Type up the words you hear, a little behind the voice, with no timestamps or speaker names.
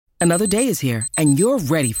Another day is here, and you're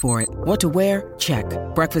ready for it. What to wear? Check.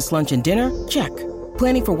 Breakfast, lunch, and dinner? Check.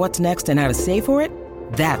 Planning for what's next and how to save for it?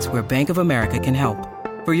 That's where Bank of America can help.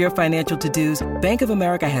 For your financial to-dos, Bank of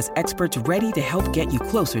America has experts ready to help get you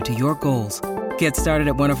closer to your goals. Get started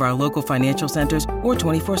at one of our local financial centers or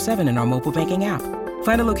 24/7 in our mobile banking app.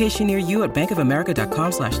 Find a location near you at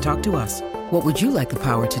bankofamerica.com/talktous. What would you like the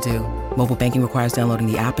power to do? Mobile banking requires downloading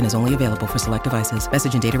the app and is only available for select devices.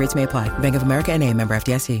 Message and data rates may apply. Bank of America N.A., member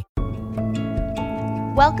FDIC.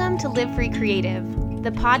 Welcome to Live Free Creative,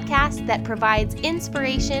 the podcast that provides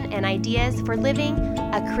inspiration and ideas for living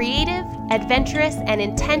a creative, adventurous, and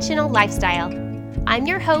intentional lifestyle. I'm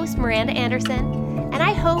your host, Miranda Anderson, and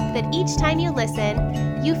I hope that each time you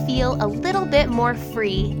listen, you feel a little bit more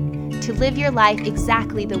free to live your life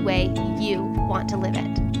exactly the way you want to live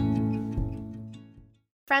it.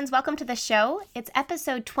 Friends, welcome to the show. It's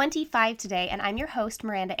episode 25 today, and I'm your host,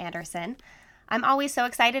 Miranda Anderson. I'm always so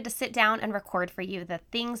excited to sit down and record for you the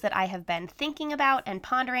things that I have been thinking about and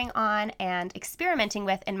pondering on and experimenting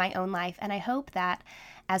with in my own life. And I hope that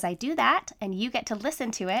as I do that and you get to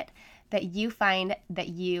listen to it, that you find that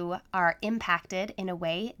you are impacted in a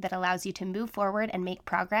way that allows you to move forward and make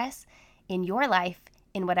progress in your life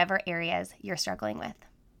in whatever areas you're struggling with.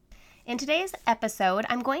 In today's episode,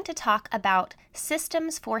 I'm going to talk about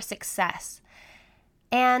systems for success.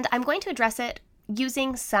 And I'm going to address it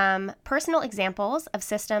using some personal examples of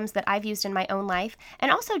systems that I've used in my own life,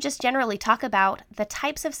 and also just generally talk about the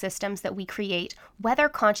types of systems that we create, whether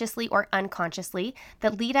consciously or unconsciously,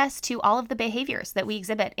 that lead us to all of the behaviors that we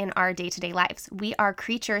exhibit in our day-to-day lives. We are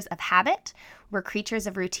creatures of habit, we're creatures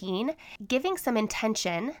of routine. Giving some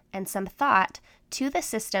intention and some thought to the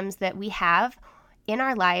systems that we have in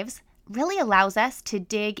our lives really allows us to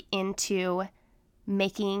dig into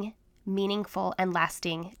making meaningful and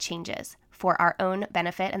lasting changes for our own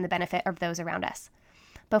benefit and the benefit of those around us.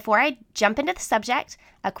 Before I jump into the subject,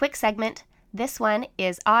 a quick segment. This one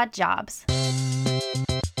is odd jobs.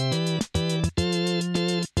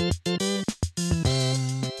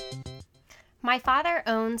 My father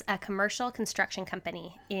owns a commercial construction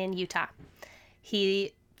company in Utah.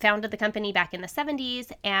 He founded the company back in the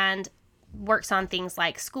 70s and works on things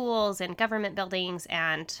like schools and government buildings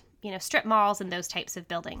and, strip malls and those types of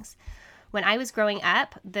buildings. When I was growing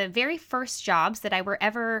up, the very first jobs that I were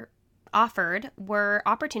ever offered were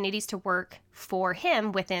opportunities to work for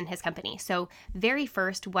him within his company. So very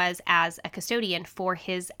first was as a custodian for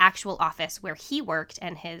his actual office where he worked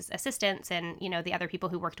and his assistants and, the other people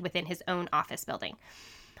who worked within his own office building.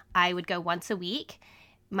 I would go once a week.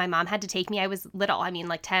 My mom had to take me. I was little,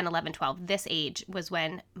 like 10, 11, 12. This age was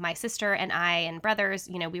when my sister and I and brothers,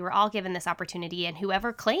 we were all given this opportunity, and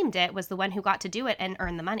whoever claimed it was the one who got to do it and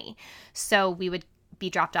earn the money. So we would be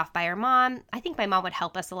dropped off by our mom. I think my mom would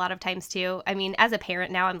help us a lot of times too. As a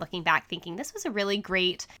parent now, I'm looking back thinking this was a really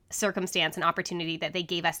great circumstance and opportunity that they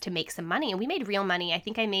gave us to make some money. And we made real money. I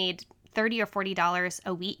think I made $30 or $40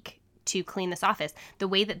 a week to clean this office. The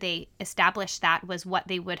way that they established that was what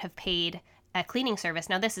they would have paid a cleaning service.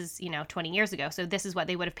 Now this is, 20 years ago. So this is what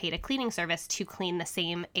they would have paid a cleaning service to clean the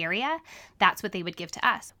same area. That's what they would give to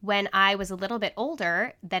us. When I was a little bit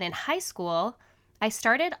older, then in high school, I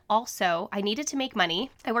needed to make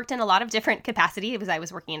money. I worked in a lot of different capacity. I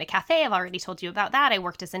was working in a cafe. I've already told you about that. I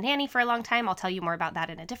worked as a nanny for a long time. I'll tell you more about that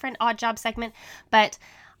in a different odd job segment. But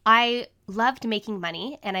I loved making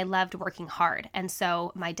money and I loved working hard. And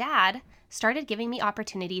so my dad started giving me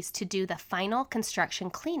opportunities to do the final construction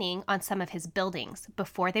cleaning on some of his buildings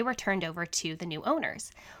before they were turned over to the new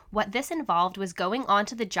owners. What this involved was going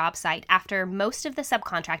onto the job site after most of the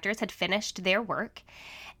subcontractors had finished their work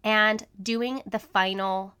and doing the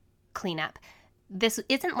final cleanup. This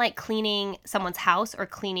isn't like cleaning someone's house or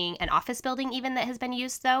cleaning an office building even that has been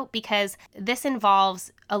used though, because this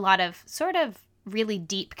involves a lot of sort of really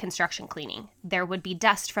deep construction cleaning. There would be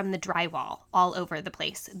dust from the drywall all over the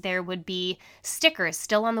place. There would be stickers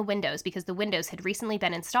still on the windows because the windows had recently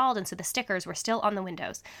been installed, and so the stickers were still on the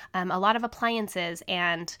windows. A lot of appliances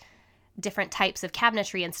and different types of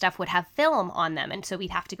cabinetry and stuff would have film on them, and so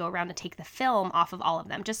we'd have to go around and take the film off of all of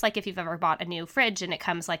them, just like if you've ever bought a new fridge and it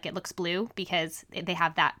comes like it looks blue because they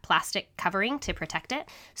have that plastic covering to protect it.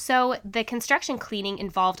 So the construction cleaning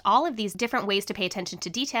involved all of these different ways to pay attention to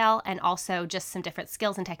detail and also just some different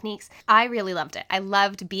skills and techniques. I really loved it. I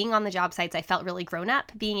loved being on the job sites. I felt really grown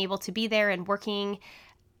up, being able to be there and working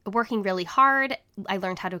really hard. I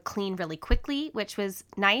learned how to clean really quickly, which was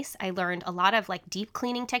nice. I learned a lot of like deep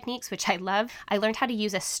cleaning techniques, which I love. I learned how to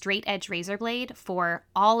use a straight edge razor blade for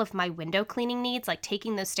all of my window cleaning needs, like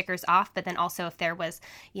taking those stickers off, but then also if there was,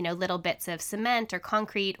 little bits of cement or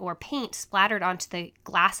concrete or paint splattered onto the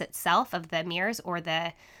glass itself of the mirrors or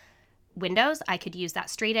the windows, I could use that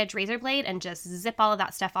straight edge razor blade and just zip all of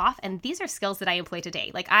that stuff off. And these are skills that I employ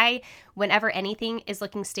today. Like whenever anything is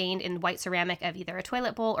looking stained in white ceramic of either a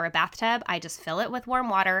toilet bowl or a bathtub, I just fill it with warm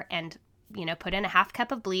water and put in a half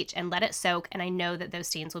cup of bleach and let it soak, and I know that those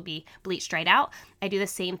stains will be bleached right out. I do the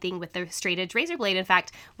same thing with the straight edge razor blade. In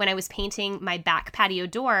fact, when I was painting my back patio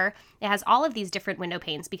door, it has all of these different window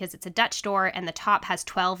panes because it's a Dutch door, and the top has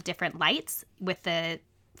 12 different lights with the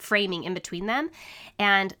framing in between them.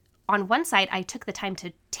 And on one side, I took the time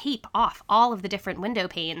to tape off all of the different window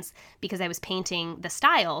panes because I was painting the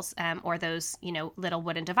stiles or those, little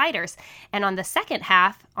wooden dividers. And on the second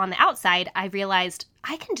half, on the outside, I realized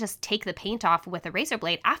I can just take the paint off with a razor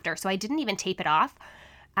blade after. So I didn't even tape it off.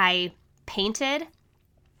 I painted,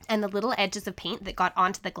 and the little edges of paint that got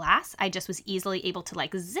onto the glass, I just was easily able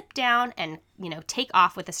to zip down and, take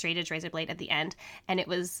off with a straight edge razor blade at the end. And it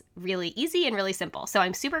was really easy and really simple. So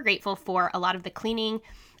I'm super grateful for a lot of the cleaning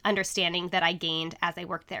understanding that I gained as I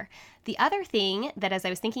worked there. The other thing that, as I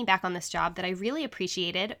was thinking back on this job, that I really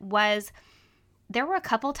appreciated was there were a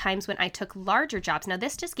couple times when I took larger jobs. Now,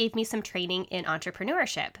 this just gave me some training in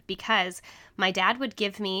entrepreneurship because my dad would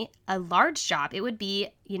give me a large job. It would be,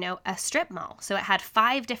 a strip mall. So it had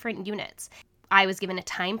 5 different units. I was given a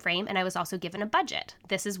time frame, and I was also given a budget.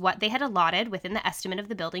 This is what they had allotted within the estimate of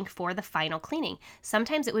the building for the final cleaning.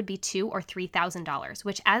 Sometimes it would be $2,000 or $3,000,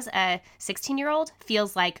 which as a 16-year-old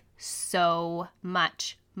feels like so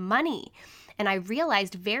much money. And I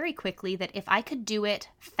realized very quickly that if I could do it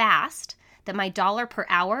fast, that my dollar per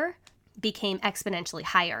hour became exponentially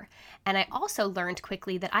higher. And I also learned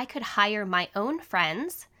quickly that I could hire my own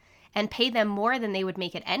friends and pay them more than they would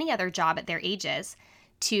make at any other job at their ages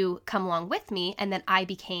to come along with me, and then I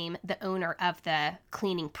became the owner of the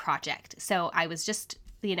cleaning project. So I was just,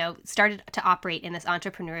 started to operate in this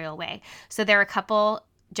entrepreneurial way. So there are a couple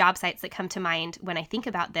job sites that come to mind when I think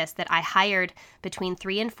about this that I hired between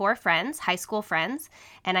 3 and 4 friends, high school friends,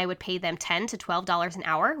 and I would pay them $10 to $12 an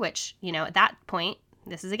hour, which, at that point,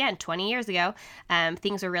 this is again 20 years ago,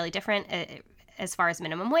 things were really different. As far as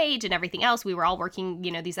minimum wage and everything else, we were all working,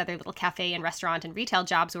 these other little cafe and restaurant and retail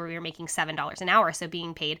jobs where we were making $7 an hour. So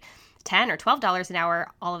being paid $10 or $12 an hour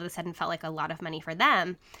all of a sudden felt like a lot of money for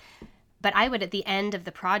them. But I would, at the end of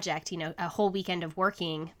the project, a whole weekend of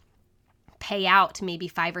working, pay out maybe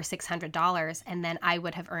 $500 or $600, and then I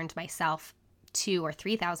would have earned myself $2,000 or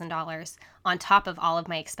 $3,000 on top of all of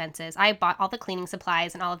my expenses. I bought all the cleaning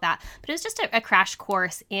supplies and all of that, but it was just a crash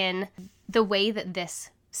course in the way that this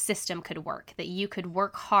system could work, that you could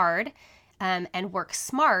work hard and work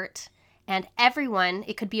smart, and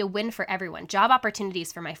it could be a win for everyone. Job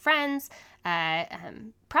opportunities for my friends,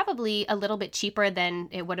 probably a little bit cheaper than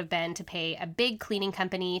it would have been to pay a big cleaning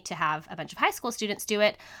company to have a bunch of high school students do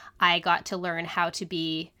it. I got to learn how to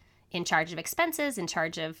be in charge of expenses, in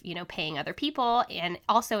charge of, paying other people, and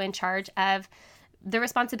also in charge of the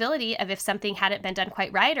responsibility of if something hadn't been done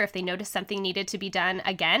quite right, or if they noticed something needed to be done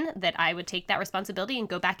again, that I would take that responsibility and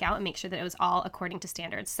go back out and make sure that it was all according to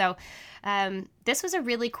standards. So this was a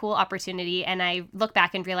really cool opportunity, and I look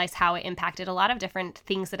back and realize how it impacted a lot of different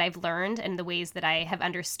things that I've learned and the ways that I have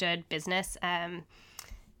understood business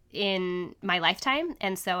in my lifetime.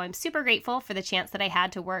 And so I'm super grateful for the chance that I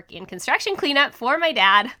had to work in construction cleanup for my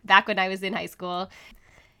dad back when I was in high school.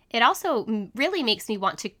 It also really makes me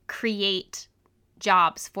want to create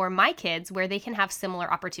jobs for my kids where they can have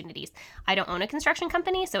similar opportunities. I don't own a construction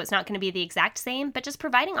company, so it's not going to be the exact same, but just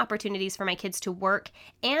providing opportunities for my kids to work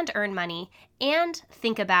and earn money and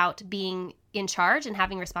think about being in charge and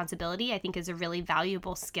having responsibility, I think is a really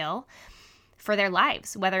valuable skill for their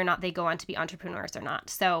lives, whether or not they go on to be entrepreneurs or not.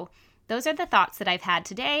 So those are the thoughts that I've had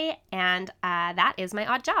today, and that is my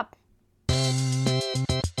odd job.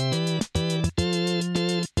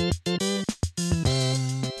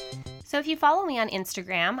 So if you follow me on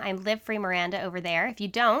Instagram, I'm Live Free Miranda over there. If you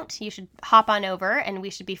don't, you should hop on over and we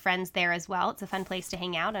should be friends there as well. It's a fun place to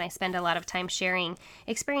hang out, and I spend a lot of time sharing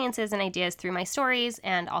experiences and ideas through my stories,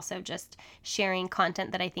 and also just sharing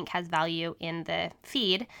content that I think has value in the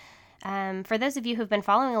feed. For those of you who've been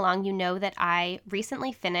following along, you know that I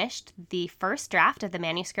recently finished the first draft of the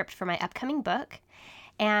manuscript for my upcoming book,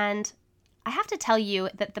 and I have to tell you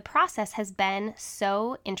that the process has been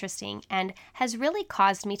so interesting and has really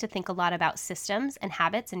caused me to think a lot about systems and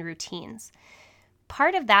habits and routines.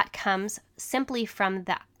 Part of that comes simply from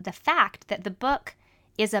the fact that the book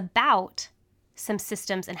is about some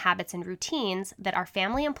systems and habits and routines that our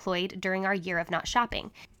family employed during our year of not shopping.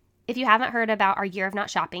 If you haven't heard about our year of not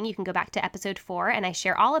shopping, you can go back to episode 4, and I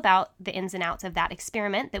share all about the ins and outs of that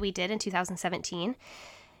experiment that we did in 2017.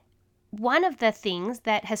 One of the things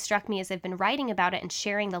that has struck me as I've been writing about it and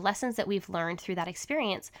sharing the lessons that we've learned through that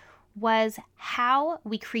experience was how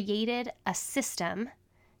we created a system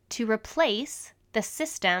to replace the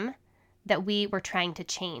system that we were trying to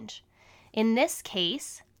change. In this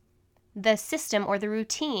case, the system or the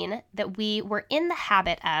routine that we were in the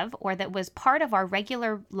habit of, or that was part of our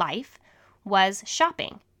regular life, was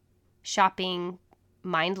shopping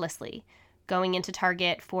mindlessly, going into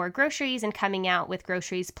Target for groceries and coming out with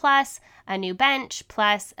groceries plus a new bench,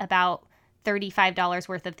 plus about $35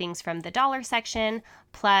 worth of things from the dollar section,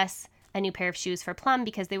 plus a new pair of shoes for Plum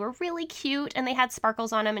because they were really cute and they had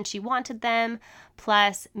sparkles on them and she wanted them,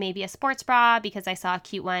 plus maybe a sports bra because I saw a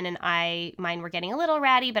cute one and mine were getting a little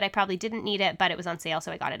ratty, but I probably didn't need it, but it was on sale,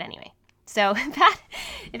 so I got it anyway. So that,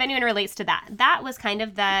 if anyone relates to that, that was kind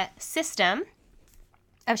of the system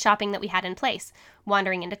of shopping that we had in place.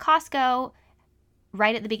 Wandering into Costco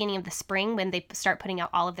right at the beginning of the spring when they start putting out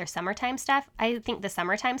all of their summertime stuff. I think the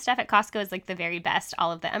summertime stuff at Costco is like the very best.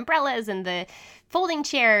 All of the umbrellas and the folding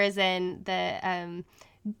chairs and the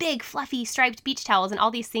big fluffy striped beach towels and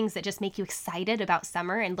all these things that just make you excited about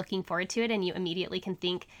summer and looking forward to it. And you immediately can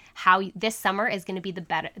think how this summer is going to be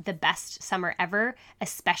the best summer ever,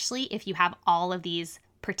 especially if you have all of these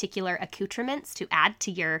particular accoutrements to add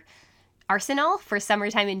to your arsenal for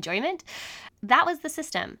summertime enjoyment. That was the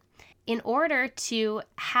system. In order to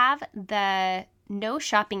have the no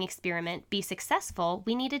shopping experiment be successful,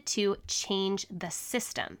 we needed to change the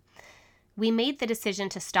system. We made the decision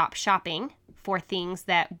to stop shopping for things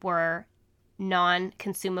that were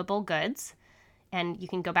non-consumable goods. And you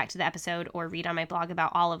can go back to the episode or read on my blog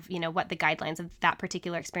about all of, what the guidelines of that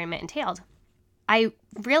particular experiment entailed. I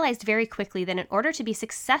realized very quickly that in order to be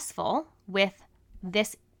successful with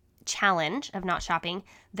this challenge of not shopping,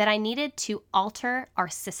 that I needed to alter our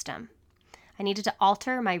system. I needed to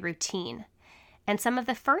alter my routine. And some of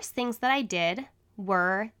the first things that I did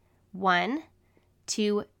were, one,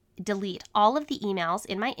 to delete all of the emails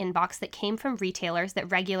in my inbox that came from retailers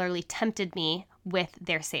that regularly tempted me with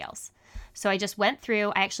their sales. So I just went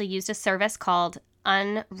through, I actually used a service called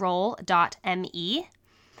unroll.me,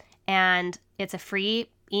 and it's a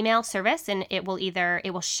free email service, and it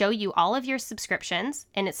will show you all of your subscriptions,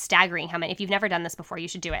 and it's staggering how many. If you've never done this before, you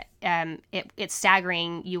should do it. It's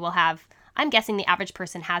staggering. You will have, I'm guessing the average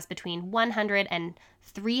person has between 100 and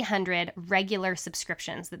 300 regular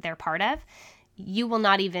subscriptions that they're part of. You will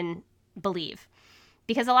not even believe,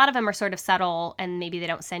 because a lot of them are sort of subtle and maybe they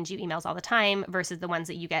don't send you emails all the time versus the ones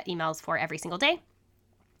that you get emails for every single day.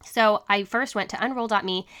 So I first went to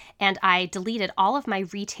unroll.me and I deleted all of my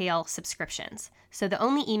retail subscriptions. So the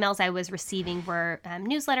only emails I was receiving were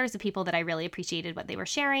newsletters of people that I really appreciated what they were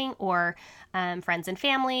sharing, or friends and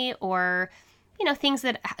family, or things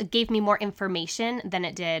that gave me more information than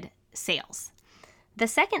it did sales. The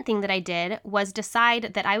second thing that I did was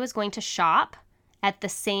decide that I was going to shop at the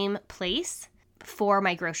same place for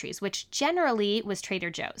my groceries, which generally was Trader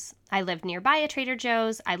Joe's. I lived nearby a Trader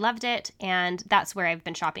Joe's. I loved it, and that's where I've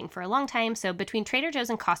been shopping for a long time. So between Trader Joe's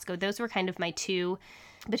and Costco, those were kind of my two.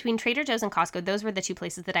 Between Trader Joe's and Costco, those were the two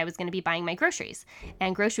places that I was going to be buying my groceries.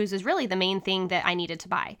 And groceries was really the main thing that I needed to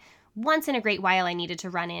buy. Once in a great while, I needed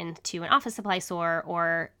to run into an office supply store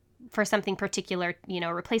or for something particular,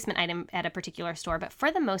 a replacement item at a particular store. But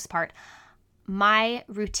for the most part, my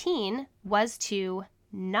routine was to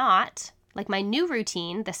not, like my new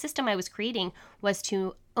routine, the system I was creating was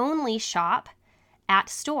to only shop at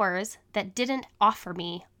stores that didn't offer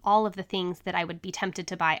me all of the things that I would be tempted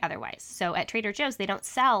to buy otherwise. So at Trader Joe's, they don't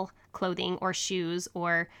sell clothing or shoes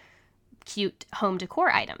or cute home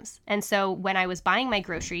decor items. And so when I was buying my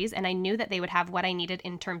groceries and I knew that they would have what I needed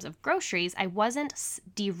in terms of groceries, I wasn't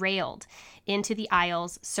derailed into the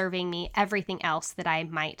aisles serving me everything else that I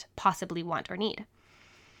might possibly want or need.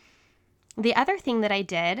 The other thing that I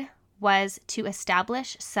did was to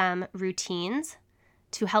establish some routines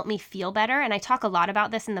to help me feel better. And I talk a lot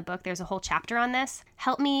about this in the book. There's a whole chapter on this.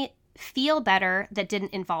 Help me feel better that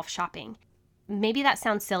didn't involve shopping. Maybe that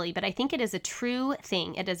sounds silly, but I think it is a true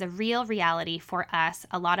thing. It is a real reality for us,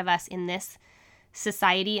 a lot of us in this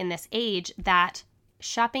society, in this age, that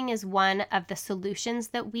shopping is one of the solutions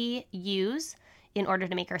that we use in order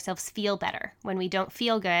to make ourselves feel better. When we don't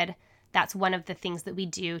feel good, that's one of the things that we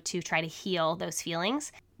do to try to heal those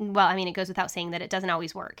feelings. Well, it goes without saying that it doesn't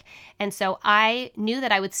always work. And so I knew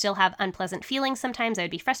that I would still have unpleasant feelings sometimes. I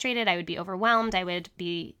would be frustrated. I would be overwhelmed. I would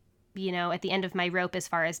be at the end of my rope as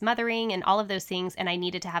far as mothering and all of those things. And I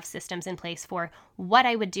needed to have systems in place for what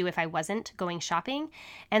I would do if I wasn't going shopping.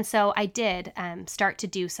 And so I did start to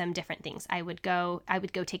do some different things. I would go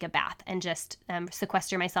take a bath and just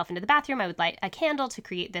sequester myself into the bathroom. I would light a candle to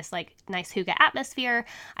create this nice hygge atmosphere.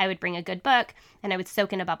 I would bring a good book and I would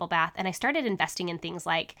soak in a bubble bath. And I started investing in things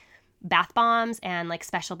like bath bombs and like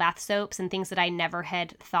special bath soaps and things that I never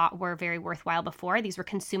had thought were very worthwhile before. These were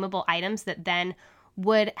consumable items that then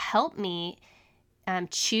would help me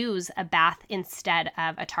choose a bath instead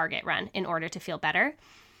of a Target run in order to feel better.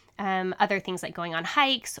 Other things like going on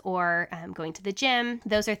hikes or going to the gym,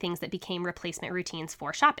 those are things that became replacement routines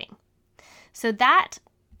for shopping. So that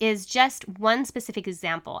is just one specific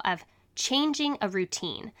example of changing a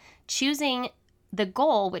routine, choosing the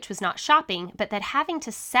goal, which was not shopping, but that having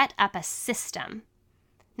to set up a system,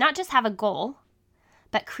 not just have a goal,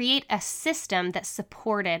 but create a system that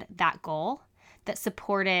supported that goal, that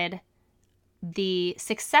supported the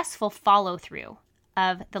successful follow-through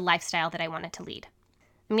of the lifestyle that I wanted to lead.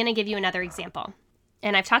 I'm going to give you another example.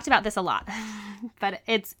 And I've talked about this a lot, but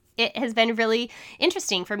it has been really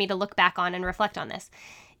interesting for me to look back on and reflect on this.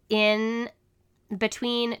 In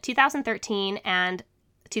between 2013 and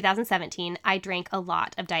 2017, I drank a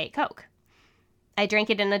lot of Diet Coke. I drank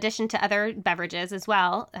it in addition to other beverages as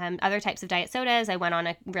well, other types of diet sodas. I went on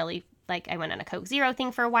a Coke Zero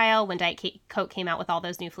thing for a while when Diet Coke came out with all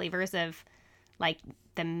those new flavors of like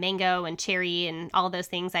the mango and cherry and all those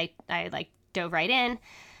things. I like dove right in.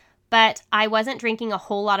 But I wasn't drinking a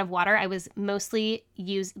whole lot of water. I was mostly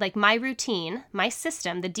my routine, my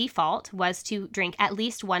system, the default was to drink at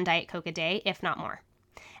least one Diet Coke a day, if not more.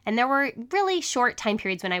 And there were really short time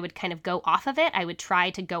periods when I would kind of go off of it. I would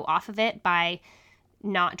try to go off of it by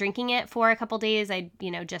not drinking it for a couple days. I'd,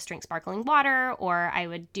 just drink sparkling water, or I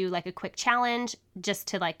would do like a quick challenge just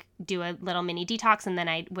to like do a little mini detox. And then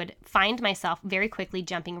I would find myself very quickly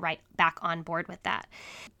jumping right back on board with that.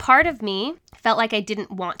 Part of me felt like I didn't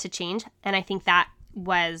want to change. And I think that's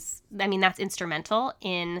instrumental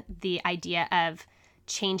in the idea of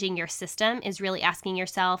changing your system, is really asking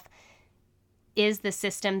yourself, is the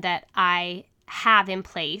system that I have in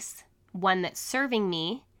place one that's serving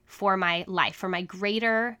me for my life, for my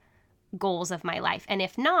greater goals of my life? And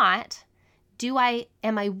if not,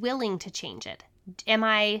 am I willing to change it? Am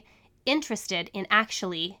I interested in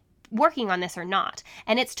actually working on this or not?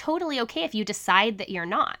 And it's totally okay if you decide that you're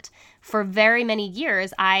not. For very many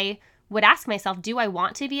years, I would ask myself, do I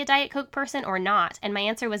want to be a Diet Coke person or not? And my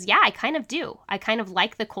answer was, yeah, I kind of do. I kind of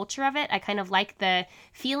like the culture of it. I kind of like the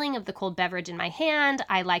feeling of the cold beverage in my hand.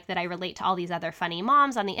 I like that I relate to all these other funny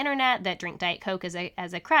moms on the internet that drink Diet Coke as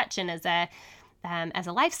a crutch and as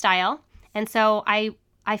a lifestyle. And so I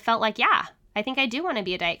felt like, yeah, I think I do want to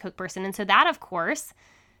be a Diet Coke person. And so that, of course,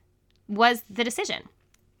 was the decision.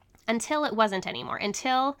 Until it wasn't anymore.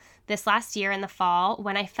 Until this last year in the fall,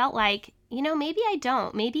 when I felt like, maybe I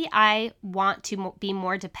don't. Maybe I want to be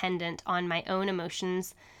more dependent on my own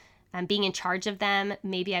emotions, being in charge of them.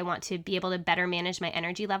 Maybe I want to be able to better manage my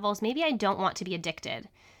energy levels. Maybe I don't want to be addicted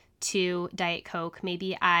to Diet Coke.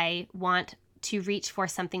 Maybe I want to reach for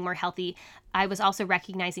something more healthy. I was also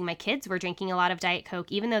recognizing my kids were drinking a lot of Diet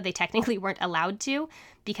Coke, even though they technically weren't allowed to,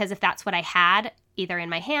 because if that's what I had, either in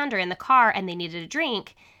my hand or in the car, and they needed a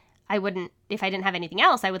drink, if I didn't have anything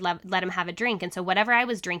else, I would let them have a drink. And so whatever I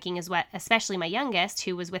was drinking is what, especially my youngest,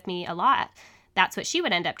 who was with me a lot, that's what she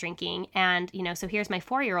would end up drinking. And, so here's my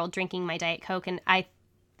 4-year-old drinking my Diet Coke. And I,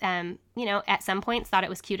 at some points thought it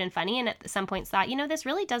was cute and funny. And at some points thought, this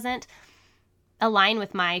really doesn't align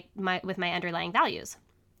with my underlying values,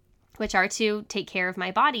 which are to take care of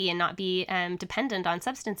my body and not be dependent on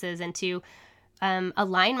substances, and to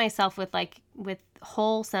align myself with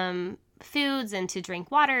wholesome foods, and to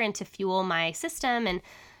drink water, and to fuel my system,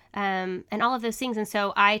 and all of those things. And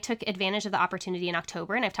so I took advantage of the opportunity in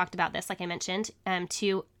October, and I've talked about this, like I mentioned,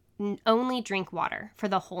 to only drink water for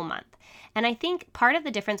the whole month. And I think part of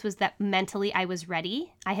the difference was that mentally I was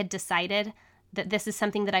ready. I had decided that this is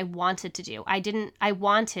something that I wanted to do. I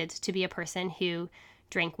wanted to be a person who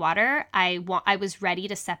drank water. I was ready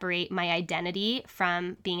to separate my identity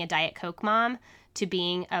from being a Diet Coke mom to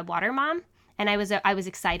being a water mom. And I was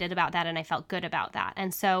excited about that, and I felt good about that.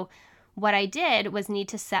 And so what I did was need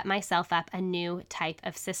to set myself up a new type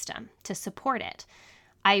of system to support it.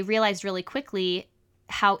 I realized really quickly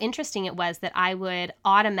how interesting it was that I would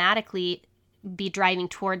automatically be driving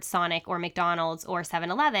towards Sonic or McDonald's or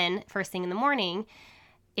 7-Eleven first thing in the morning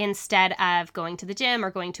instead of going to the gym or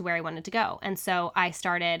going to where I wanted to go. And so I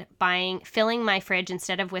started filling my fridge,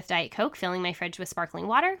 instead of with Diet Coke, filling my fridge with sparkling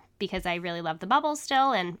water, because I really love the bubbles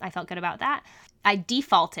still, and I felt good about that. I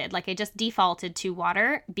just defaulted to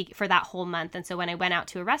water for that whole month. And so when I went out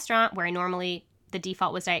to a restaurant where normally the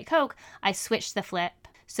default was Diet Coke, I switched the flip.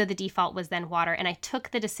 So the default was then water, and I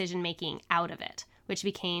took the decision making out of it, which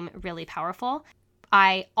became really powerful.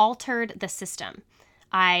 I altered the system.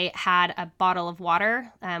 I had a bottle of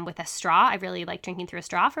water with a straw. I really like drinking through a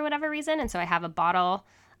straw for whatever reason. And so I have a bottle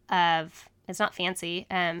of It's not fancy.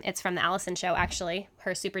 It's from the Allison Show, actually,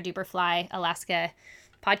 her Super Duper Fly Alaska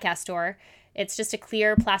podcast store. It's just a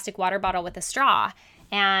clear plastic water bottle with a straw.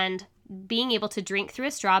 And being able to drink through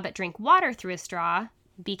a straw, but drink water through a straw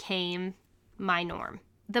became my norm.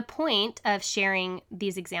 The point of sharing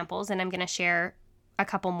these examples, and I'm going to share a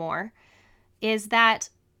couple more, is that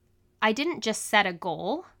I didn't just set a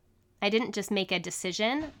goal. I didn't just make a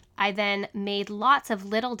decision. I then made lots of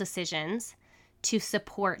little decisions to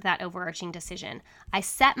support that overarching decision. I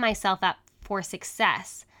set myself up for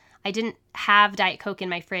success. I didn't have Diet Coke in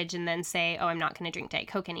my fridge and then say, oh, I'm not going to drink Diet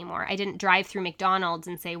Coke anymore. I didn't drive through McDonald's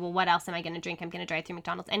and say, well, what else am I going to drink? I'm going to drive through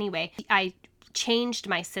McDonald's anyway. I changed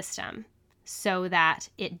my system so that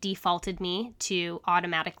it defaulted me to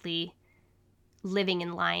automatically living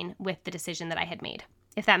in line with the decision that I had made,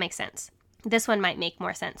 if that makes sense. This one might make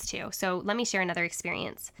more sense too. So let me share another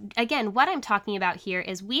experience. Again, what I'm talking about here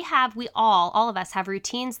is all of us have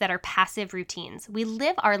routines that are passive routines. We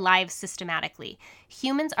live our lives systematically.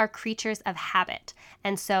 Humans are creatures of habit.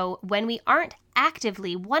 And so when we aren't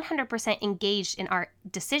actively 100% engaged in our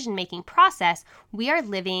decision-making process, we are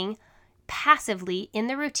living passively in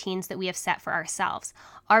the routines that we have set for ourselves.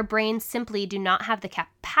 Our brains simply do not have the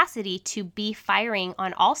capacity to be firing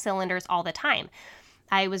on all cylinders all the time.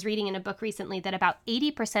 I was reading in a book recently that about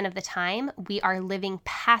 80% of the time we are living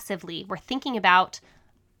passively. We're thinking about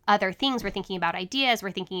other things. We're thinking about ideas.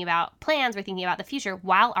 We're thinking about plans. We're thinking about the future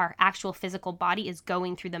while our actual physical body is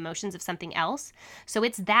going through the motions of something else. So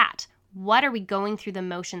it's that. What are we going through the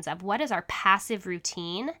motions of? What is our passive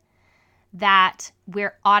routine that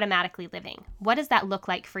we're automatically living? What does that look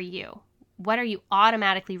like for you? What are you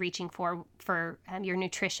automatically reaching for your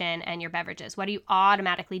nutrition and your beverages? What are you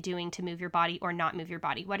automatically doing to move your body or not move your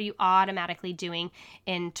body? What are you automatically doing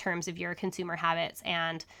in terms of your consumer habits?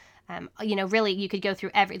 And, really, you could go through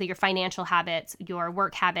your financial habits, your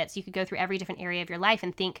work habits. You could go through every different area of your life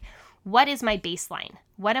and think, what is my baseline?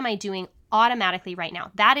 What am I doing automatically right now?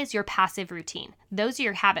 That is your passive routine. Those are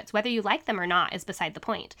your habits. Whether you like them or not is beside the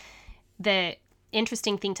point. The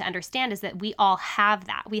interesting thing to understand is that we all have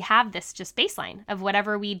that. We have this just baseline of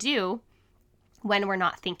whatever we do when we're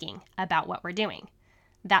not thinking about what we're doing.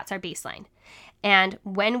 That's our baseline. And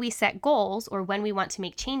when we set goals or when we want to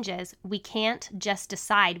make changes, we can't just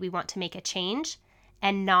decide we want to make a change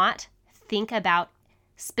and not think about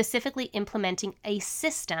specifically implementing a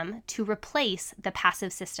system to replace the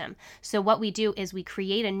passive system. So what we do is we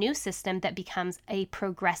create a new system that becomes a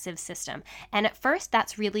progressive system. And at first,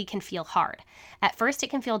 that's really can feel hard. At first,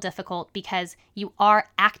 it can feel difficult because you are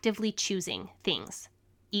actively choosing things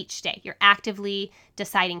each day. You're actively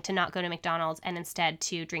deciding to not go to McDonald's and instead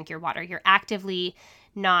to drink your water. You're actively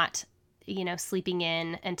not sleeping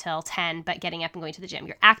in until 10, but getting up and going to the gym.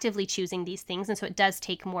 You're actively choosing these things. And so it does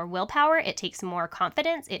take more willpower. It takes more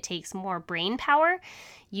confidence. It takes more brain power.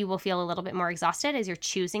 You will feel a little bit more exhausted as you're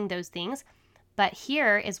choosing those things. But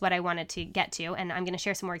here is what I wanted to get to, and I'm going to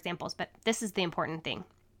share some more examples, but this is the important thing.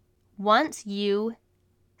 Once you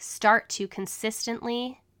start to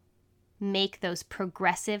consistently make those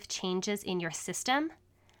progressive changes in your system,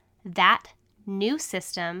 that new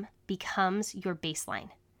system becomes your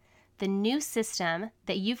baseline. The new system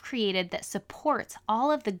that you've created that supports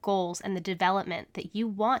all of the goals and the development that you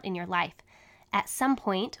want in your life. At some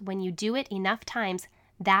point, when you do it enough times,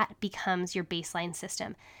 that becomes your baseline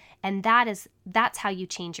system. And that's how you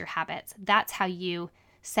change your habits. That's how you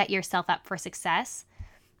set yourself up for success,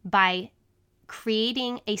 by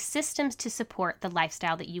creating a systems to support the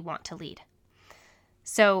lifestyle that you want to lead.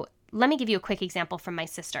 So let me give you a quick example from my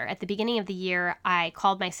sister. At the beginning of the year, I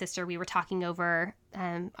called my sister. We were talking over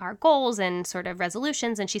our goals and sort of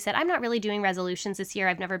resolutions. And she said, I'm not really doing resolutions this year.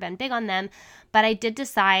 I've never been big on them. But I did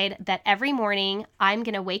decide that every morning I'm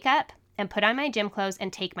going to wake up and put on my gym clothes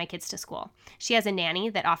and take my kids to school. She has a nanny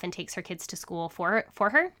that often takes her kids to school for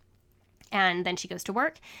her. And then she goes to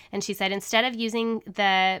work. And she said, instead of using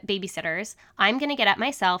the babysitters, I'm going to get up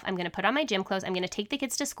myself. I'm going to put on my gym clothes. I'm going to take the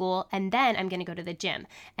kids to school. And then I'm going to go to the gym.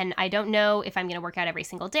 And I don't know if I'm going to work out every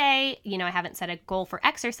single day. I haven't set a goal for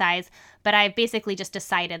exercise, but I've basically just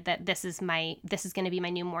decided that this is going to be my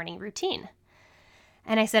new morning routine.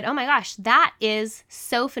 And I said, oh my gosh, that is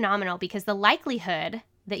so phenomenal, because the likelihood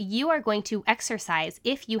that you are going to exercise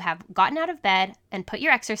if you have gotten out of bed and put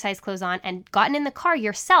your exercise clothes on and gotten in the car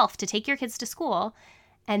yourself to take your kids to school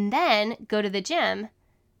and then go to the gym,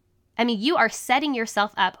 you are setting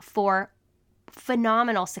yourself up for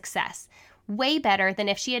phenomenal success. Way better than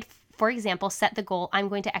if she had, for example, set the goal, I'm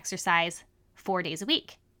going to exercise 4 days a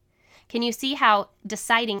week. Can you see how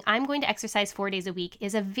deciding I'm going to exercise 4 days a week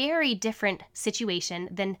is a very different situation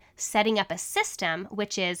than setting up a system,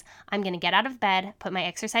 which is I'm going to get out of bed, put my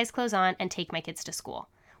exercise clothes on, and take my kids to school.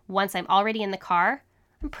 Once I'm already in the car,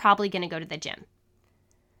 I'm probably going to go to the gym.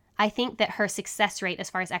 I think that her success rate as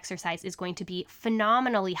far as exercise is going to be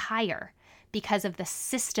phenomenally higher because of the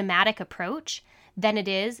systematic approach than it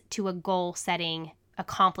is to a goal-setting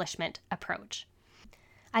accomplishment approach.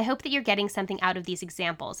 I hope that you're getting something out of these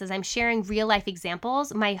examples. As I'm sharing real-life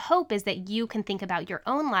examples, my hope is that you can think about your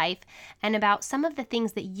own life and about some of the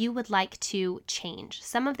things that you would like to change,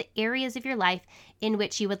 some of the areas of your life in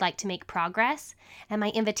which you would like to make progress. And my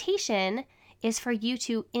invitation is for you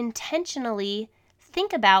to intentionally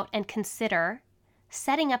think about and consider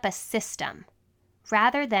setting up a system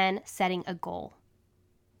rather than setting a goal.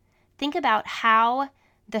 Think about how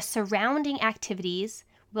the surrounding activities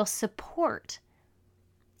will support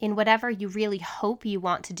in whatever you really hope you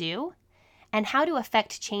want to do, and how to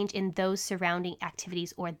affect change in those surrounding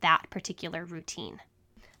activities or that particular routine.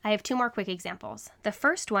 I have 2 more quick examples. The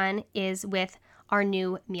first one is with our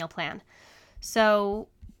new meal plan. So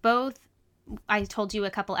I told you a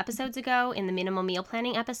couple episodes ago in the minimal meal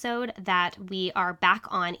planning episode that we are back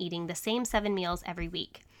on eating the same 7 meals every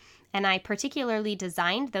week. And I particularly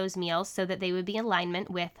designed those meals so that they would be in alignment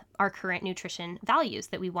with our current nutrition values,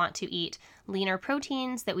 that we want to eat leaner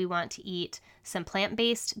proteins, that we want to eat some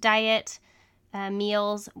plant-based diet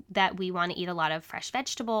meals, that we want to eat a lot of fresh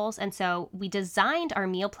vegetables. And so we designed our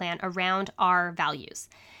meal plan around our values.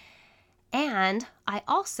 And I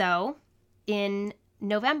also, in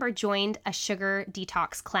November, joined a sugar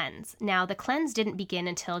detox cleanse. Now, the cleanse didn't begin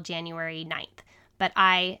until January 9th, but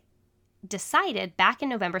I decided back in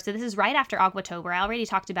November, so this is right after Aquatober, I already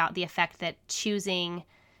talked about the effect that choosing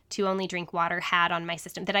to only drink water had on my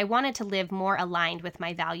system, that I wanted to live more aligned with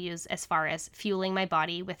my values as far as fueling my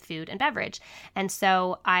body with food and beverage. And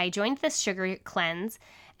so I joined this sugar cleanse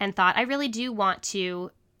and thought I really do want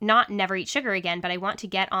to not never eat sugar again, but I want to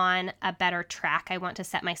get on a better track. I want to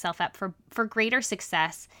set myself up for greater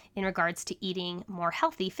success in regards to eating more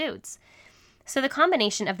healthy foods. So the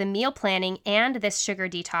combination of the meal planning and this sugar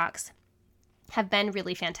detox have been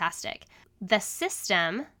really fantastic. The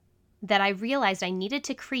system that I realized I needed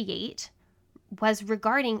to create was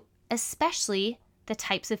regarding especially the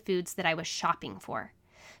types of foods that I was shopping for.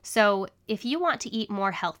 So if you want to eat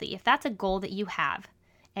more healthy, if that's a goal that you have,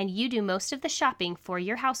 and you do most of the shopping for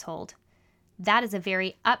your household, that is a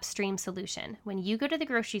very upstream solution. When you go to the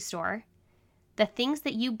grocery store, the things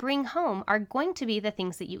that you bring home are going to be the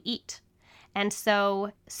things that you eat. And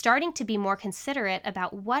so starting to be more considerate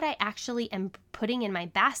about what I actually am putting in my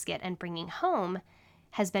basket and bringing home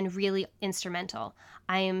has been really instrumental.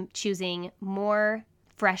 I am choosing more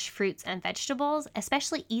fresh fruits and vegetables,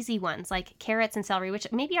 especially easy ones like carrots and celery, which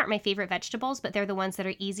maybe aren't my favorite vegetables, but they're the ones that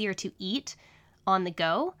are easier to eat on the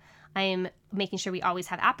go. I am making sure we always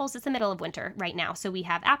have apples. It's the middle of winter right now, so we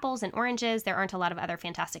have apples and oranges. There aren't a lot of other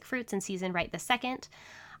fantastic fruits in season right this second.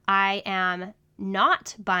 I am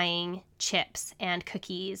not buying chips and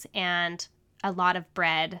cookies and a lot of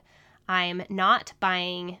bread. I'm not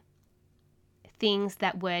buying things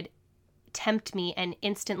that would tempt me and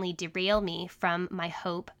instantly derail me from my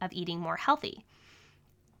hope of eating more healthy.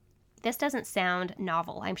 This doesn't sound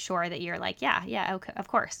novel. I'm sure that you're like, yeah, okay, of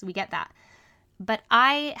course, we get that. But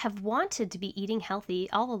I have wanted to be eating healthy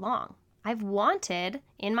all along. I've wanted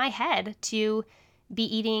in my head to be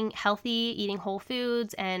eating healthy, eating whole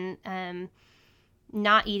foods, and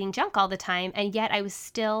not eating junk all the time. And yet I was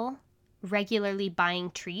still regularly buying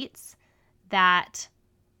treats that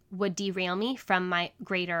would derail me from my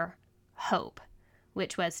greater hope,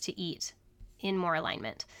 which was to eat in more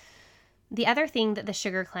alignment. The other thing that the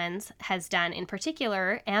sugar cleanse has done in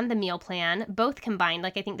particular, and the meal plan, both combined,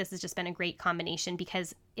 like I think this has just been a great combination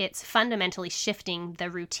because it's fundamentally shifting the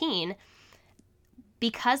routine.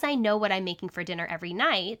 Because I know what I'm making for dinner every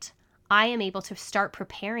night, I am able to start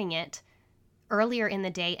preparing it earlier in the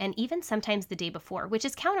day and even sometimes the day before, which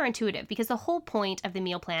is counterintuitive because the whole point of the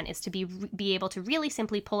meal plan is to be able to really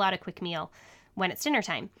simply pull out a quick meal when it's dinner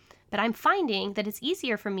time. But I'm finding that it's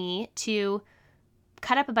easier for me to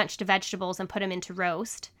cut up a bunch of vegetables and put them into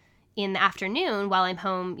roast in the afternoon while I'm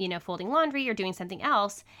home, folding laundry or doing something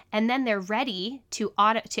else, and then they're ready to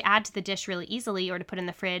add to the dish really easily or to put in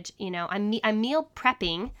the fridge. I'm meal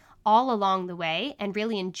prepping all along the way and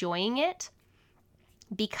really enjoying it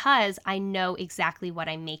because I know exactly what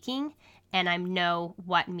I'm making and I know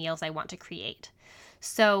what meals I want to create.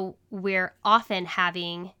 So we're often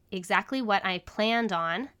having exactly what I planned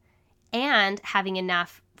on and having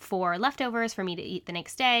enough for leftovers for me to eat the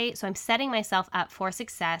next day. So I'm setting myself up for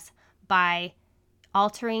success by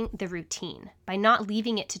altering the routine, by not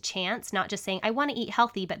leaving it to chance, not just saying, I want to eat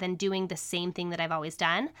healthy, but then doing the same thing that I've always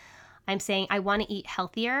done. I'm saying I want to eat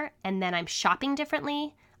healthier, and then I'm shopping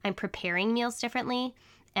differently, I'm preparing meals differently,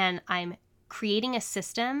 and I'm creating a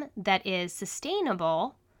system that is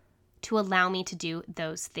sustainable to allow me to do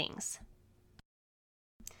those things.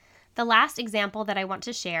 The last example that I want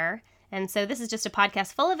to share, and so this is just a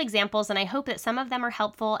podcast full of examples, and I hope that some of them are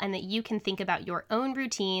helpful and that you can think about your own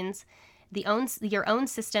routines, your own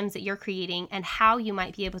systems that you're creating, and how you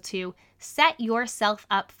might be able to set yourself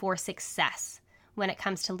up for success when it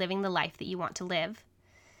comes to living the life that you want to live.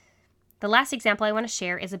 The last example I want to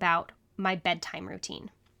share is about my bedtime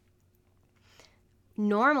routine.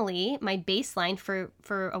 Normally, my baseline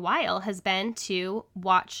for a while has been to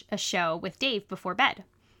watch a show with Dave before bed.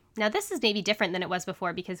 Now, this is maybe different than it was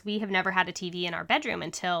before because we have never had a TV in our bedroom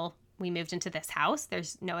until we moved into this house.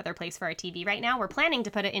 There's no other place for our TV right now. We're planning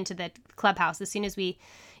to put it into the clubhouse. As soon as we,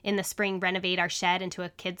 in the spring, renovate our shed into a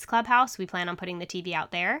kids' clubhouse, we plan on putting the TV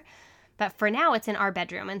out there. But for now, it's in our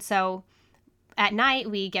bedroom. And so at night,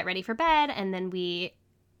 we get ready for bed, and then we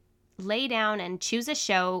lay down and choose a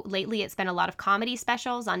show. Lately, it's been a lot of comedy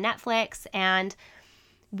specials on Netflix, and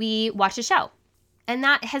we watch a show. And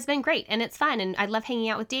that has been great, and it's fun, and I love hanging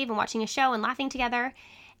out with Dave and watching a show and laughing together.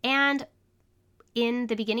 And in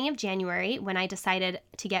the beginning of January, when I decided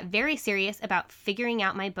to get very serious about figuring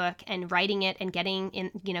out my book and writing it and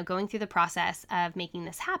going through the process of making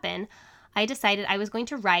this happen, I decided I was going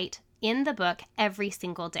to write in the book every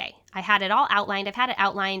single day. I had it all outlined. I've had it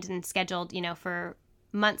outlined and scheduled, for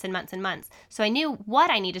months and months and months. So I knew what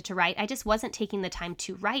I needed to write. I just wasn't taking the time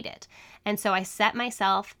to write it. And so I set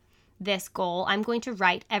myself this goal. I'm going to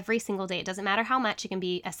write every single day. It doesn't matter how much. It can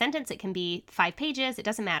be a sentence. It can be 5 pages. It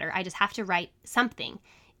doesn't matter. I just have to write something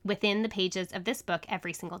within the pages of this book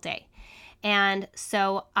every single day. And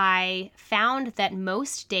so I found that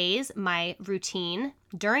most days my routine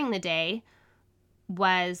during the day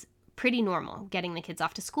was pretty normal. Getting the kids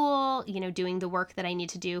off to school, doing the work that I need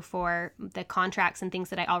to do for the contracts and things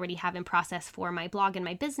that I already have in process for my blog and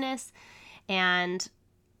my business, and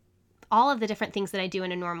all of the different things that I do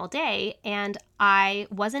in a normal day. And I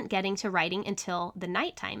wasn't getting to writing until the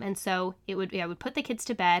nighttime. And so I would put the kids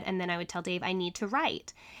to bed, and then I would tell Dave I need to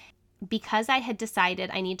write. Because I had decided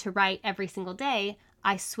I need to write every single day,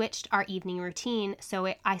 I switched our evening routine.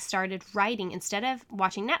 So I started writing. Instead of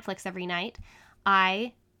watching Netflix every night,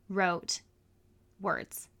 I wrote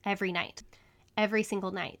words every night, every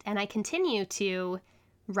single night. And I continue to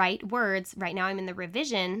write words. Right now I'm in the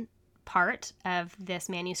revision part of this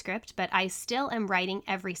manuscript, but I still am writing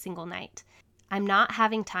every single night. I'm not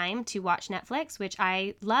having time to watch Netflix, which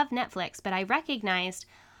I love Netflix, but I recognized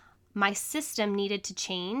my system needed to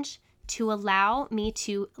change to allow me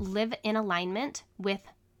to live in alignment with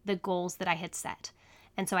the goals that I had set.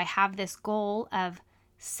 And so I have this goal of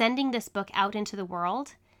sending this book out into the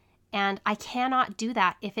world, and I cannot do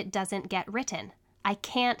that if it doesn't get written.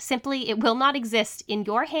 It will not exist in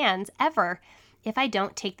your hands ever if I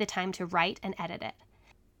don't take the time to write and edit it.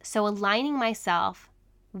 So aligning myself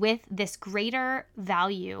with this greater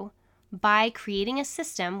value by creating a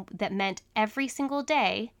system that meant every single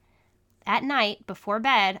day at night before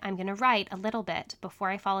bed, I'm going to write a little bit before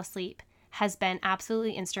I fall asleep, has been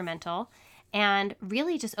absolutely instrumental and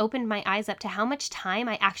really just opened my eyes up to how much time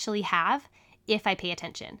I actually have if I pay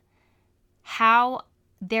attention. How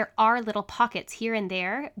there are little pockets here and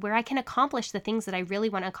there where I can accomplish the things that I really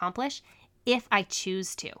want to accomplish if I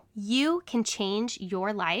choose to. You can change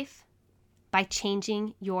your life by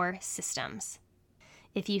changing your systems.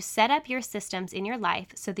 If you set up your systems in your life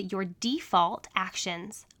so that your default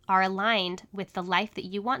actions are aligned with the life that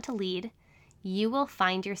you want to lead, you will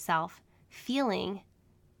find yourself feeling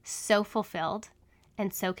so fulfilled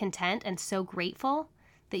and so content and so grateful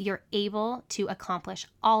that you're able to accomplish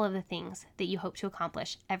all of the things that you hope to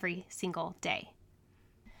accomplish every single day.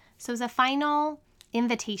 So as a final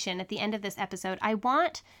invitation at the end of this episode, I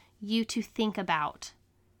want you to think about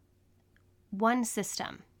one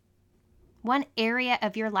system, one area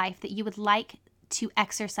of your life that you would like to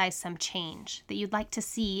exercise some change, that you'd like to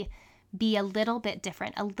see be a little bit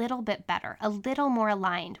different, a little bit better, a little more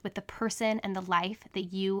aligned with the person and the life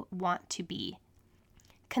that you want to be.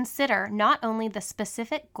 Consider not only the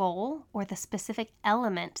specific goal or the specific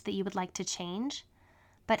element that you would like to change,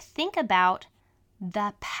 but think about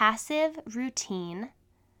the passive routine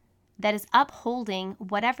that is upholding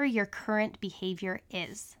whatever your current behavior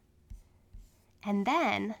is. And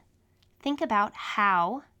then think about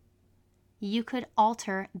how you could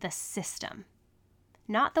alter the system,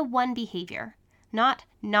 not the one behavior, not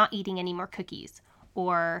eating any more cookies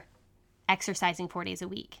or exercising 4 days a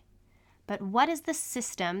week, but what is the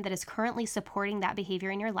system that is currently supporting that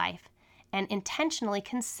behavior in your life, and intentionally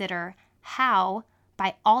consider how,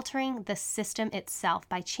 by altering the system itself,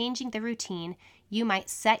 by changing the routine, you might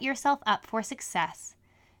set yourself up for success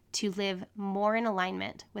to live more in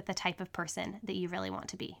alignment with the type of person that you really want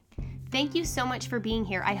to be. Thank you so much for being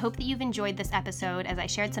here. I hope that you've enjoyed this episode as I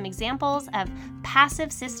shared some examples of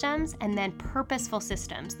passive systems and then purposeful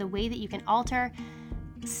systems, the way that you can alter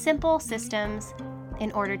simple systems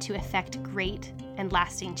in order to effect great and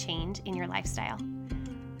lasting change in your lifestyle.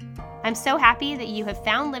 I'm so happy that you have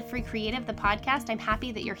found Live Free Creative, the podcast. I'm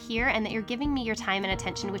happy that you're here and that you're giving me your time and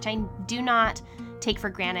attention, which I do not take for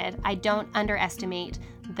granted. I don't underestimate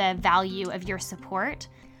the value of your support.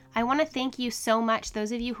 I want to thank you so much,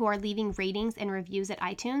 those of you who are leaving ratings and reviews at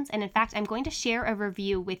iTunes. And in fact, I'm going to share a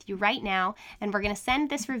review with you right now, and we're going to send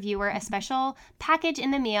this reviewer a special package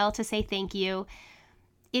in the mail to say thank you.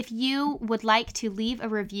 If you would like to leave a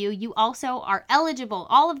review, you also are eligible.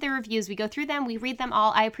 All of the reviews, we go through them, we read them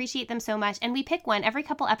all. I appreciate them so much. And we pick one every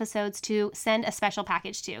couple episodes to send a special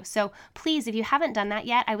package to. So please, if you haven't done that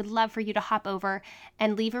yet, I would love for you to hop over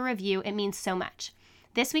and leave a review. It means so much.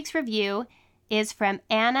 This week's review is from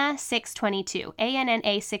Anna622,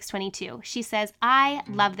 ANNA622. She says, I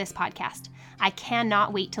love this podcast. I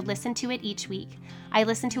cannot wait to listen to it each week. I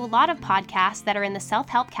listen to a lot of podcasts that are in the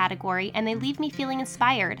self-help category, and they leave me feeling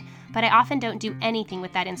inspired, but I often don't do anything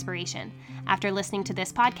with that inspiration. After listening to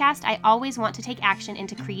this podcast, I always want to take action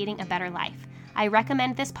into creating a better life. I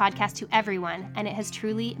recommend this podcast to everyone, and it has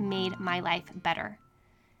truly made my life better.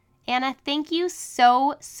 Anna, thank you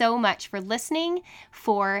so much for listening,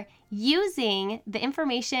 for using the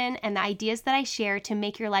information and the ideas that I share to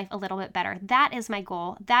make your life a little bit better. That is my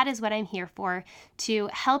goal. That is what I'm here for, to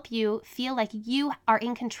help you feel like you are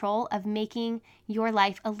in control of making your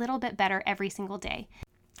life a little bit better every single day.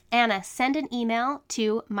 Anna, send an email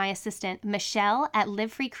to my assistant, Michelle at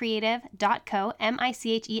livefreecreative.co,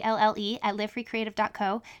 Michelle at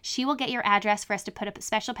livefreecreative.co. She will get your address for us to put a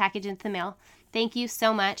special package into the mail. Thank you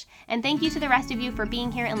so much. And thank you to the rest of you for being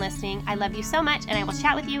here and listening. I love you so much, and I will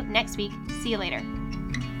chat with you next week. See you later.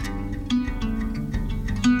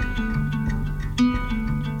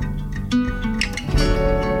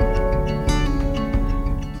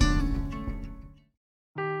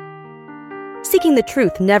 Seeking the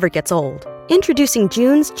truth never gets old. Introducing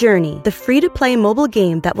June's Journey, the free-to-play mobile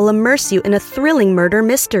game that will immerse you in a thrilling murder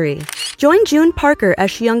mystery. Join June Parker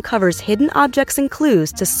as she uncovers hidden objects and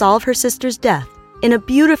clues to solve her sister's death in a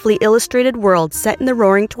beautifully illustrated world set in the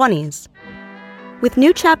Roaring '20s. With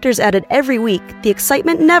new chapters added every week, the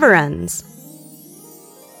excitement never ends.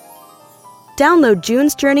 Download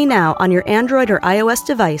June's Journey now on your Android or iOS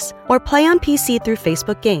device, or play on PC through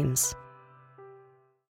Facebook Games.